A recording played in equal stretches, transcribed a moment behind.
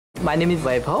My name is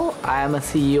Vaibhav. I am a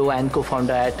CEO and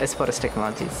co-founder at S4S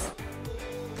Technologies.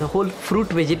 The whole fruit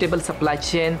vegetable supply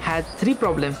chain has three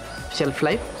problems: shelf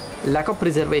life, lack of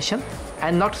preservation,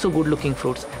 and not so good looking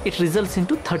fruits. It results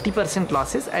into 30%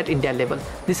 losses at India level.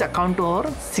 This accounts to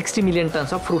over 60 million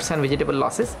tons of fruits and vegetable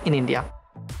losses in India.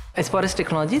 S4S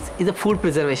Technologies is a food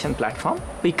preservation platform.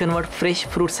 We convert fresh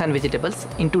fruits and vegetables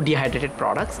into dehydrated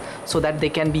products so that they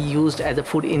can be used as a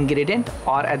food ingredient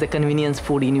or as a convenience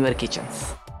food in your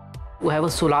kitchens. We have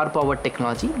a solar powered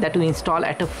technology that we install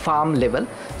at a farm level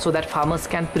so that farmers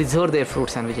can preserve their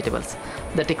fruits and vegetables.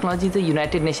 The technology is a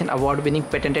United Nations award winning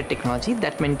patented technology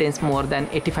that maintains more than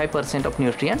 85% of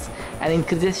nutrients and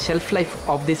increases shelf life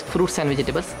of these fruits and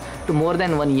vegetables to more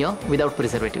than 1 year without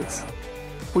preservatives.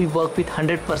 We work with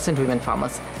 100% women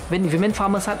farmers. When women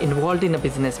farmers are involved in a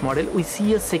business model, we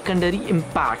see a secondary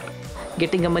impact.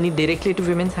 Getting the money directly to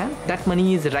women's hands, that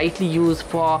money is rightly used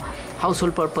for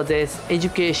household purposes,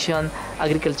 education,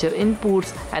 agriculture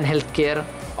inputs, and healthcare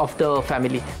of the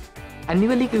family.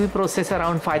 Annually, we process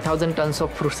around 5,000 tons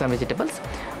of fruits and vegetables.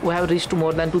 We have reached to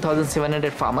more than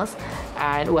 2,700 farmers,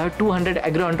 and we have 200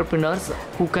 agro entrepreneurs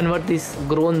who convert these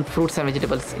grown fruits and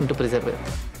vegetables into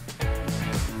preservatives.